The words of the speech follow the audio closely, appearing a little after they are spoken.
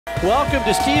Welcome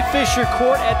to Steve Fisher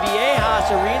Court at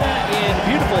Viejas Arena in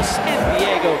beautiful San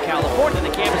Diego, California. The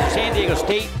campus of San Diego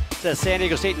State says San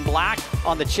Diego State in black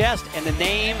on the chest and the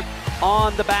name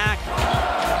on the back.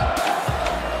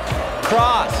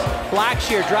 Cross,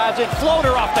 Blackshear drives in,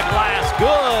 floater off the glass,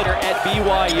 good at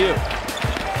BYU.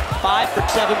 5 for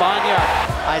 7 behind the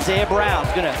arc. Isaiah Brown's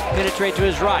gonna penetrate to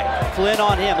his right. Flynn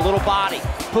on him, a little body,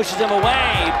 pushes him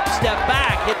away, step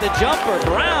back, hit the jumper.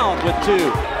 Brown with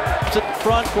 2. To the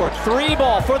front court, 3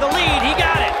 ball for the lead, he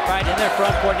got it. Right in their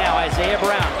front court now, Isaiah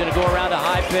Brown gonna go around a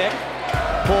high pick.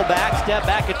 Pull back, step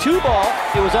back, a 2 ball.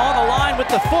 It was on the line with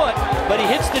the foot, but he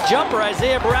hits the jumper.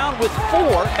 Isaiah Brown with 4.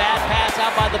 Bad pass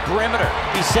out by the perimeter.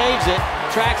 He saves it,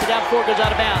 tracks it down before it goes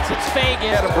out of bounds. It's Fagan.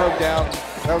 Had him broke down.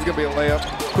 That was going to be a layup.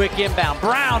 Quick inbound.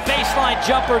 Brown, baseline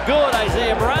jumper, good.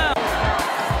 Isaiah Brown.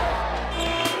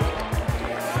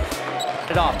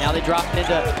 It off. Now they drop it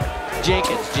into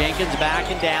Jenkins. Jenkins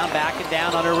backing down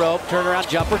on a rope. Turnaround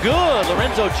jumper, good.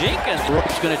 Lorenzo Jenkins.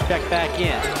 Brooks going to check back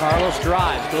in. Carlos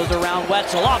drives, goes around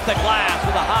Wetzel, off the glass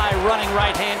with a high running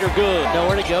right-hander, good.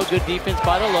 Nowhere to go, good defense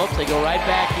by the Lopes. They go right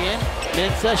back in.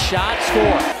 Mensah, shot,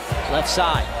 score. Left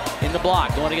side, in the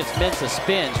block, going against Mensah,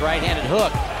 spins, right-handed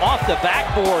hook, off the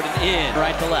backboard and in,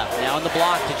 right to left. Now in the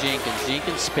block to Jenkins.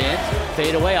 Jenkins spins,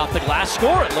 fade away, off the glass,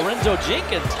 score it. Lorenzo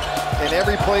Jenkins. In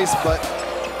every place but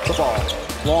the ball.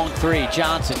 Long 3,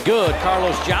 Johnson, good.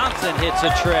 Carlos Johnson hits a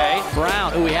tray.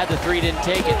 Brown, who he had the 3, didn't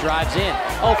take it, drives in.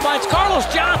 Oh, finds Carlos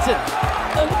Johnson.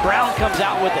 Brown comes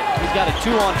out with it. He's got a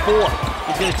 2-on-4.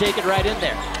 He's gonna take it right in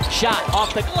there. Shot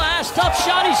off the glass, tough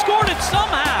shot, he scored it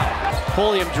somehow.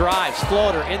 Pulliam drives,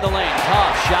 floater in the lane,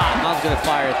 tough shot. Mom's gonna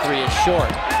fire a 3, it's short.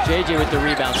 JJ with the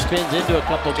rebound, spins into a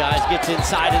couple guys, gets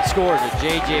inside and scores it.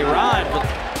 JJ Rhymes with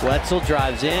Wetzel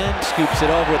drives in, scoops it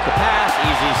over with the pass,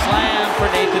 easy slam for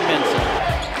Nathan Mensah.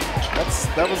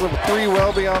 That was a 3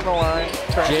 well beyond the line.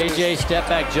 JJ step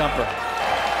back jumper.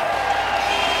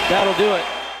 That'll do it.